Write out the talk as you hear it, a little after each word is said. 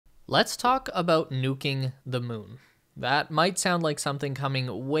Let's talk about nuking the moon. That might sound like something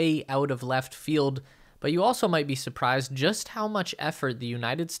coming way out of left field, but you also might be surprised just how much effort the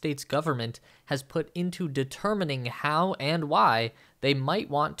United States government has put into determining how and why they might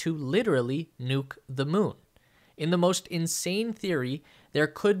want to literally nuke the moon. In the most insane theory, there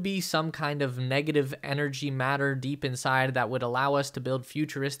could be some kind of negative energy matter deep inside that would allow us to build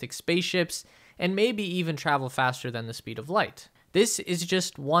futuristic spaceships and maybe even travel faster than the speed of light. This is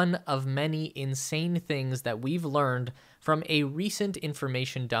just one of many insane things that we've learned from a recent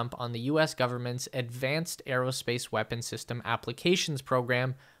information dump on the US government's Advanced Aerospace Weapon System Applications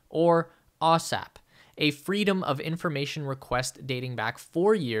Program, or AAWSAP. A Freedom of Information request dating back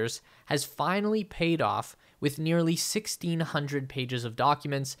 4 years has finally paid off with nearly 1,600 pages of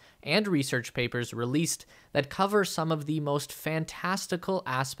documents and research papers released that cover some of the most fantastical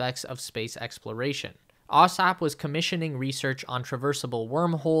aspects of space exploration. AAWSAP was commissioning research on traversable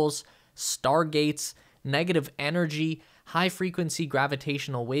wormholes, stargates, negative energy, high-frequency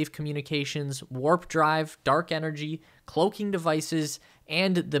gravitational wave communications, warp drive, dark energy, cloaking devices,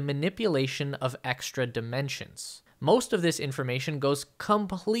 and the manipulation of extra dimensions. Most of this information goes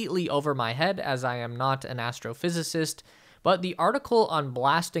completely over my head as I am not an astrophysicist, but the article on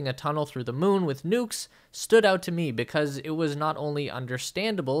blasting a tunnel through the moon with nukes stood out to me because it was not only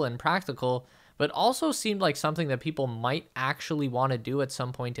understandable and practical, but also seemed like something that people might actually want to do at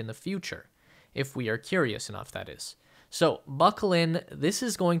some point in the future, if we are curious enough, that is. So, buckle in, this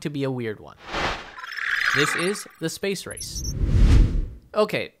is going to be a weird one. This is the space race.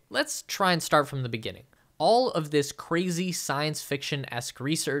 Okay, let's try and start from the beginning. All of this crazy science fiction-esque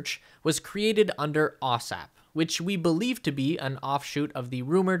research was created under AAWSAP, which we believe to be an offshoot of the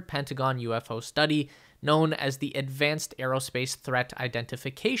rumored Pentagon UFO study known as the Advanced Aerospace Threat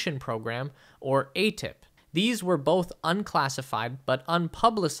Identification Program, or ATIP. These were both unclassified but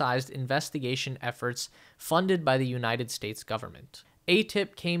unpublicized investigation efforts funded by the United States government.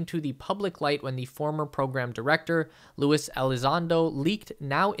 ATIP came to the public light when the former program director, Luis Elizondo, leaked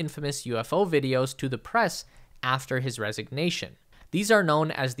now infamous UFO videos to the press after his resignation. These are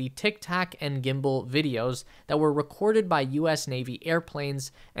known as the Tic Tac and Gimbal videos that were recorded by US Navy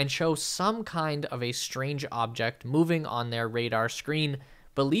airplanes and show some kind of a strange object moving on their radar screen,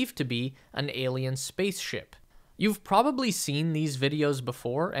 believed to be an alien spaceship. You've probably seen these videos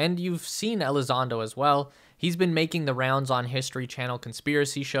before, and you've seen Elizondo as well. He's been making the rounds on History Channel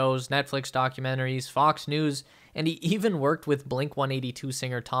conspiracy shows, Netflix documentaries, Fox News, and he even worked with Blink-182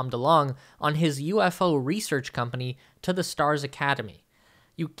 singer Tom DeLonge on his UFO research company To the Stars Academy.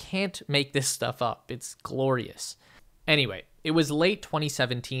 You can't make this stuff up. It's glorious. Anyway, it was late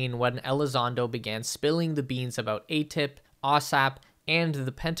 2017 when Elizondo began spilling the beans about ATIP, AAWSAP, and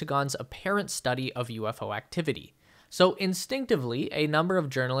the Pentagon's apparent study of UFO activity. So instinctively, a number of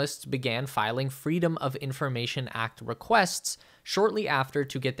journalists began filing Freedom of Information Act requests shortly after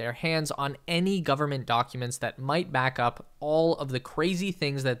to get their hands on any government documents that might back up all of the crazy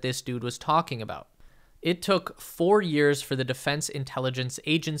things that this dude was talking about. It took 4 years for the Defense Intelligence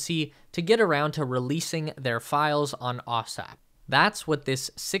Agency to get around to releasing their files on AAWSAP. That's what this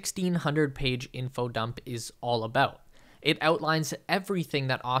 1,600-page info dump is all about. It outlines everything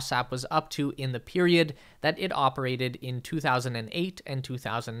that AAWSAP was up to in the period that it operated in 2008 and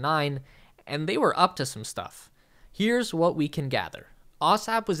 2009, and they were up to some stuff. Here's what we can gather.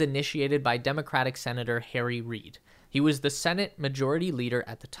 AAWSAP was initiated by Democratic Senator Harry Reid. He was the Senate Majority Leader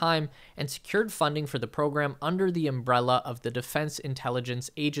at the time and secured funding for the program under the umbrella of the Defense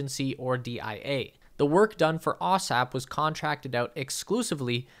Intelligence Agency, or DIA. The work done for AAWSAP was contracted out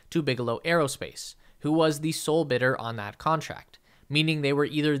exclusively to Bigelow Aerospace, who was the sole bidder on that contract, meaning they were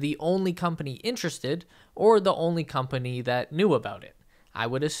either the only company interested or the only company that knew about it. I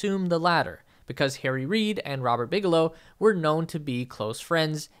would assume the latter, because Harry Reid and Robert Bigelow were known to be close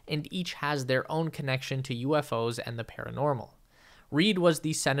friends and each has their own connection to UFOs and the paranormal. Reid was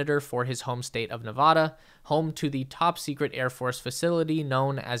the senator for his home state of Nevada, home to the top-secret Air Force facility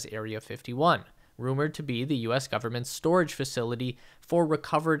known as Area 51, rumored to be the US government's storage facility for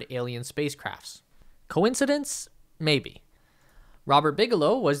recovered alien spacecrafts. Coincidence? Maybe. Robert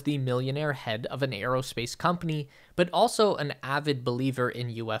Bigelow was the millionaire head of an aerospace company, but also an avid believer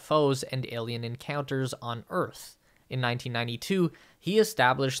in UFOs and alien encounters on Earth. In 1992, he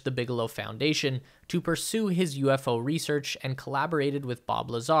established the Bigelow Foundation to pursue his UFO research and collaborated with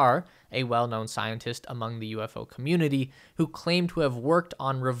Bob Lazar, a well-known scientist among the UFO community, who claimed to have worked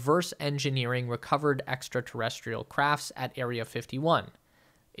on reverse engineering recovered extraterrestrial crafts at Area 51.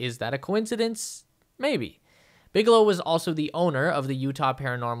 Is that a coincidence? Maybe. Bigelow was also the owner of the Utah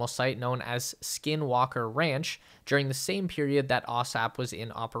paranormal site known as Skinwalker Ranch during the same period that OSAP was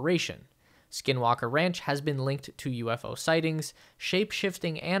in operation. Skinwalker Ranch has been linked to UFO sightings,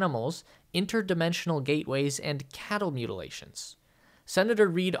 shape-shifting animals, interdimensional gateways, and cattle mutilations. Senator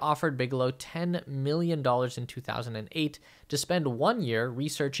Reid offered Bigelow $10 million in 2008 to spend 1 year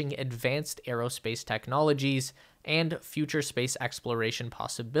researching advanced aerospace technologies and future space exploration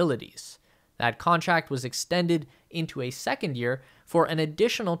possibilities. That contract was extended into a second year for an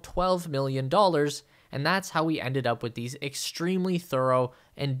additional $12 million, and that's how we ended up with these extremely thorough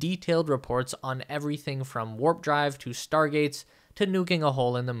and detailed reports on everything from warp drive to stargates to nuking a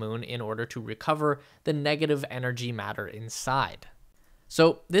hole in the moon in order to recover the negative energy matter inside.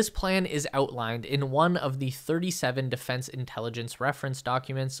 So this plan is outlined in one of the 37 Defense Intelligence Reference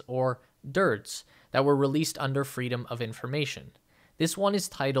Documents, or DIRDs, that were released under Freedom of Information. This one is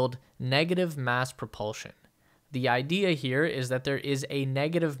titled Negative Mass Propulsion. The idea here is that there is a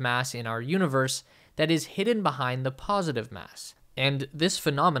negative mass in our universe that is hidden behind the positive mass. And this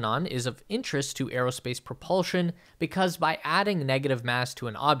phenomenon is of interest to aerospace propulsion because by adding negative mass to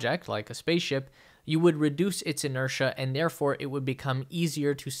an object, like a spaceship, you would reduce its inertia and therefore it would become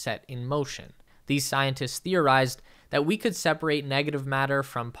easier to set in motion. These scientists theorized that we could separate negative matter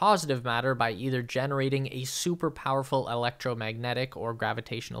from positive matter by either generating a super powerful electromagnetic or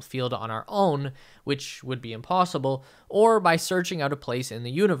gravitational field on our own, which would be impossible, or by searching out a place in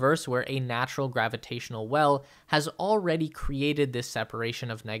the universe where a natural gravitational well has already created this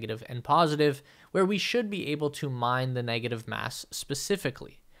separation of negative and positive, where we should be able to mine the negative mass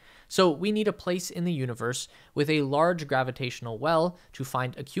specifically. So we need a place in the universe with a large gravitational well to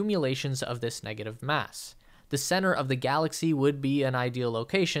find accumulations of this negative mass. The center of the galaxy would be an ideal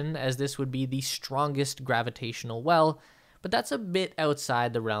location, as this would be the strongest gravitational well, but that's a bit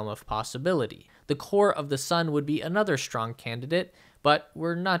outside the realm of possibility. The core of the sun would be another strong candidate, but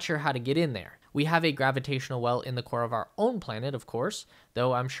we're not sure how to get in there. We have a gravitational well in the core of our own planet, of course,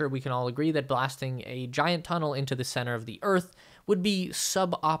 though I'm sure we can all agree that blasting a giant tunnel into the center of the Earth would be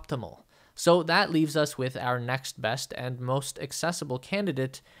suboptimal. So that leaves us with our next best and most accessible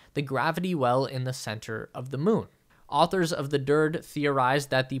candidate, the gravity well in the center of the moon. Authors of the DIRD theorized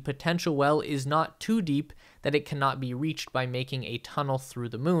that the potential well is not too deep that it cannot be reached by making a tunnel through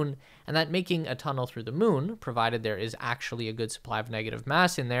the moon, and that making a tunnel through the moon, provided there is actually a good supply of negative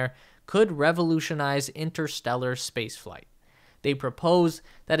mass in there, could revolutionize interstellar spaceflight. They propose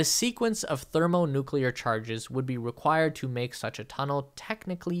that a sequence of thermonuclear charges would be required to make such a tunnel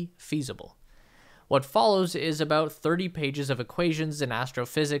technically feasible. What follows is about 30 pages of equations in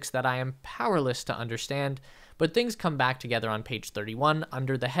astrophysics that I am powerless to understand, but things come back together on page 31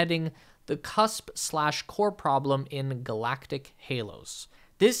 under the heading, The Cusp/Core Problem in Galactic Halos.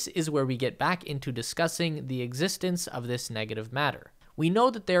 This is where we get back into discussing the existence of this negative matter. We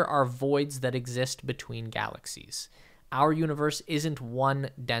know that there are voids that exist between galaxies. Our universe isn't one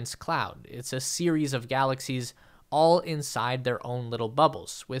dense cloud. It's a series of galaxies all inside their own little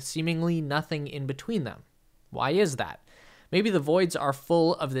bubbles, with seemingly nothing in between them. Why is that? Maybe the voids are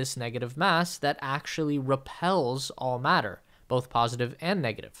full of this negative mass that actually repels all matter, both positive and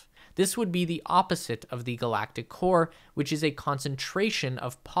negative. This would be the opposite of the galactic core, which is a concentration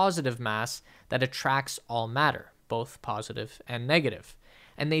of positive mass that attracts all matter, both positive and negative.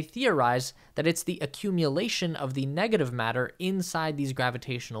 And they theorize that it's the accumulation of the negative matter inside these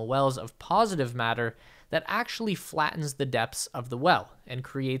gravitational wells of positive matter that actually flattens the depths of the well and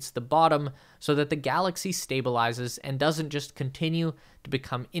creates the bottom so that the galaxy stabilizes and doesn't just continue to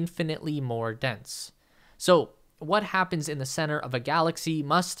become infinitely more dense. So, what happens in the center of a galaxy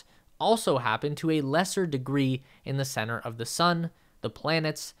must also happen to a lesser degree in the center of the sun, the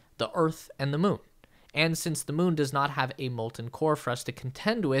planets, the Earth, and the moon. And since the moon does not have a molten core for us to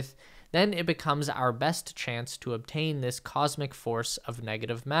contend with, then it becomes our best chance to obtain this cosmic force of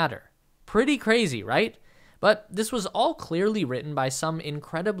negative matter. Pretty crazy, right? But this was all clearly written by some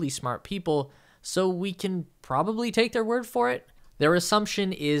incredibly smart people, so we can probably take their word for it. Their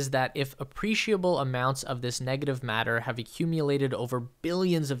assumption is that if appreciable amounts of this negative matter have accumulated over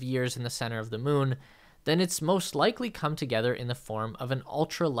billions of years in the center of the moon, then it's most likely come together in the form of an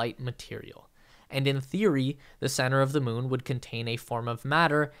ultralight material. And in theory, the center of the moon would contain a form of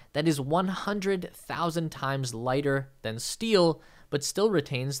matter that is 100,000 times lighter than steel, but still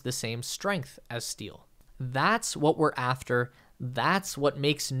retains the same strength as steel. That's what we're after. That's what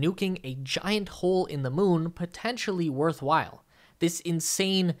makes nuking a giant hole in the moon potentially worthwhile. This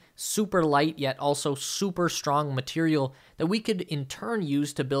insane, super light yet also super strong material that we could in turn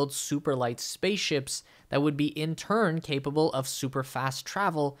use to build super light spaceships that would be in turn capable of super fast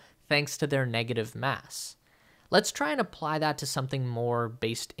travel thanks to their negative mass. Let's try and apply that to something more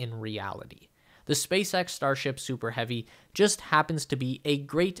based in reality. The SpaceX Starship Super Heavy just happens to be a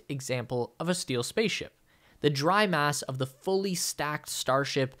great example of a steel spaceship. The dry mass of the fully stacked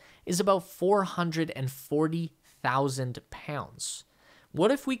Starship is about 440,000 pounds.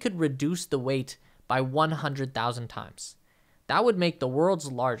 What if we could reduce the weight by 100,000 times? That would make the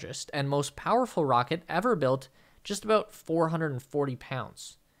world's largest and most powerful rocket ever built just about 440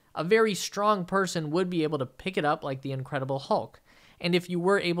 pounds. A very strong person would be able to pick it up like the Incredible Hulk. And if you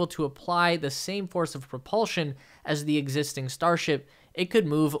were able to apply the same force of propulsion as the existing Starship, it could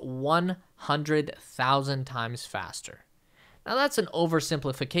move 100,000 times faster. Now that's an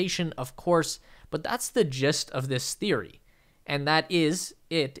oversimplification, of course, but that's the gist of this theory. And that is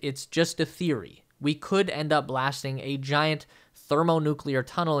it. It's just a theory. We could end up blasting a giant thermonuclear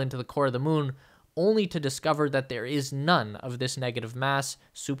tunnel into the core of the moon, only to discover that there is none of this negative mass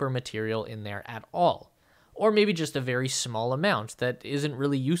super material in there at all. Or maybe just a very small amount that isn't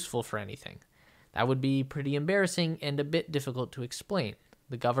really useful for anything. That would be pretty embarrassing and a bit difficult to explain.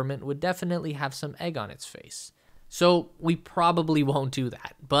 The government would definitely have some egg on its face. So we probably won't do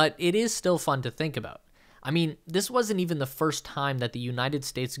that, but it is still fun to think about. I mean, this wasn't even the first time that the United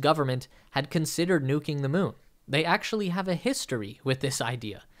States government had considered nuking the moon. They actually have a history with this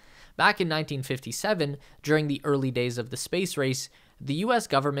idea. Back in 1957, during the early days of the space race, the US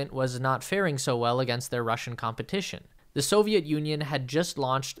government was not faring so well against their Russian competition. The Soviet Union had just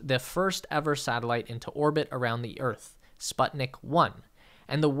launched the first ever satellite into orbit around the Earth, Sputnik 1,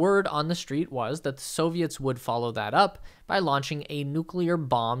 and the word on the street was that the Soviets would follow that up by launching a nuclear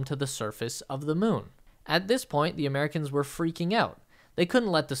bomb to the surface of the moon. At this point, the Americans were freaking out. They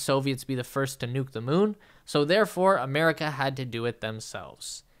couldn't let the Soviets be the first to nuke the moon, so therefore America had to do it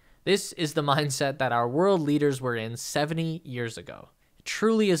themselves. This is the mindset that our world leaders were in 70 years ago. It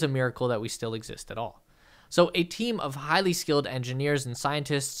truly is a miracle that we still exist at all. So a team of highly skilled engineers and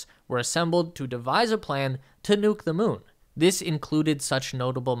scientists were assembled to devise a plan to nuke the moon. This included such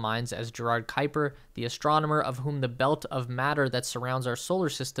notable minds as Gerard Kuiper, the astronomer of whom the belt of matter that surrounds our solar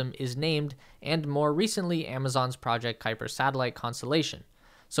system is named, and more recently Amazon's Project Kuiper satellite constellation.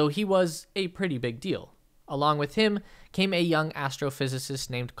 So he was a pretty big deal. Along with him came a young astrophysicist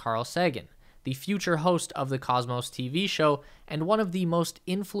named Carl Sagan, the future host of the Cosmos TV show and one of the most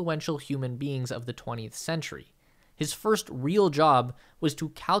influential human beings of the 20th century. His first real job was to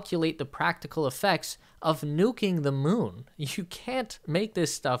calculate the practical effects of nuking the moon. You can't make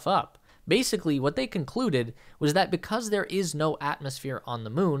this stuff up. Basically, what they concluded was that because there is no atmosphere on the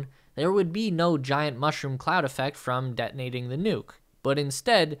moon, there would be no giant mushroom cloud effect from detonating the nuke. But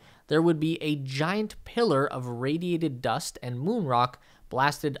instead, there would be a giant pillar of radiated dust and moon rock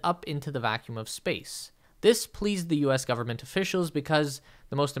blasted up into the vacuum of space. This pleased the US government officials because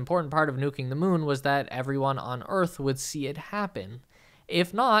the most important part of nuking the moon was that everyone on Earth would see it happen.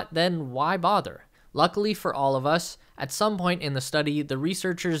 If not, then why bother? Luckily for all of us, at some point in the study, the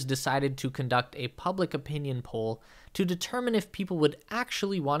researchers decided to conduct a public opinion poll to determine if people would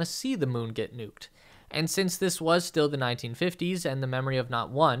actually want to see the moon get nuked. And since this was still the 1950s and the memory of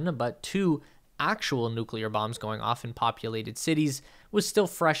not one, but two actual nuclear bombs going off in populated cities was still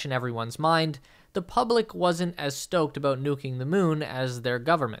fresh in everyone's mind, the public wasn't as stoked about nuking the moon as their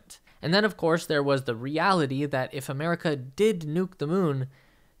government. And then, of course, there was the reality that if America did nuke the moon,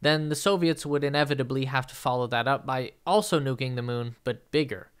 then the Soviets would inevitably have to follow that up by also nuking the moon, but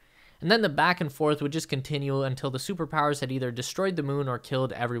bigger. And then the back and forth would just continue until the superpowers had either destroyed the moon or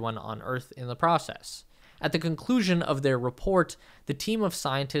killed everyone on Earth in the process. At the conclusion of their report, the team of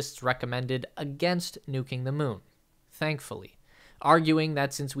scientists recommended against nuking the moon, thankfully, arguing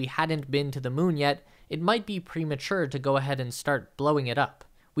that since we hadn't been to the moon yet, it might be premature to go ahead and start blowing it up.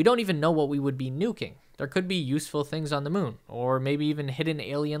 We don't even know what we would be nuking. There could be useful things on the moon, or maybe even hidden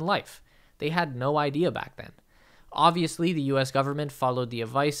alien life. They had no idea back then. Obviously, the US government followed the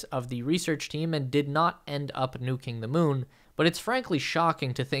advice of the research team and did not end up nuking the moon, but it's frankly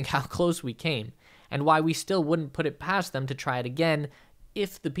shocking to think how close we came, and why we still wouldn't put it past them to try it again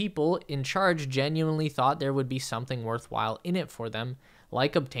if the people in charge genuinely thought there would be something worthwhile in it for them,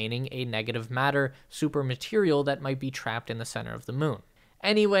 like obtaining a negative matter super material that might be trapped in the center of the moon.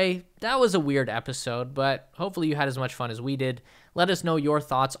 Anyway, that was a weird episode, but hopefully you had as much fun as we did. Let us know your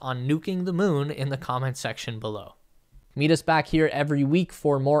thoughts on nuking the moon in the comment section below. Meet us back here every week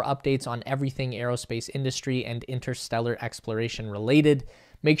for more updates on everything aerospace industry and interstellar exploration related.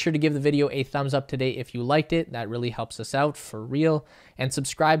 Make sure to give the video a thumbs up today if you liked it. That really helps us out for real. And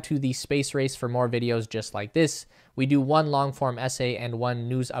subscribe to the Space Race for more videos just like this. We do one long form essay and one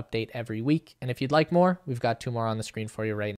news update every week. And if you'd like more, we've got 2 more on the screen for you right now.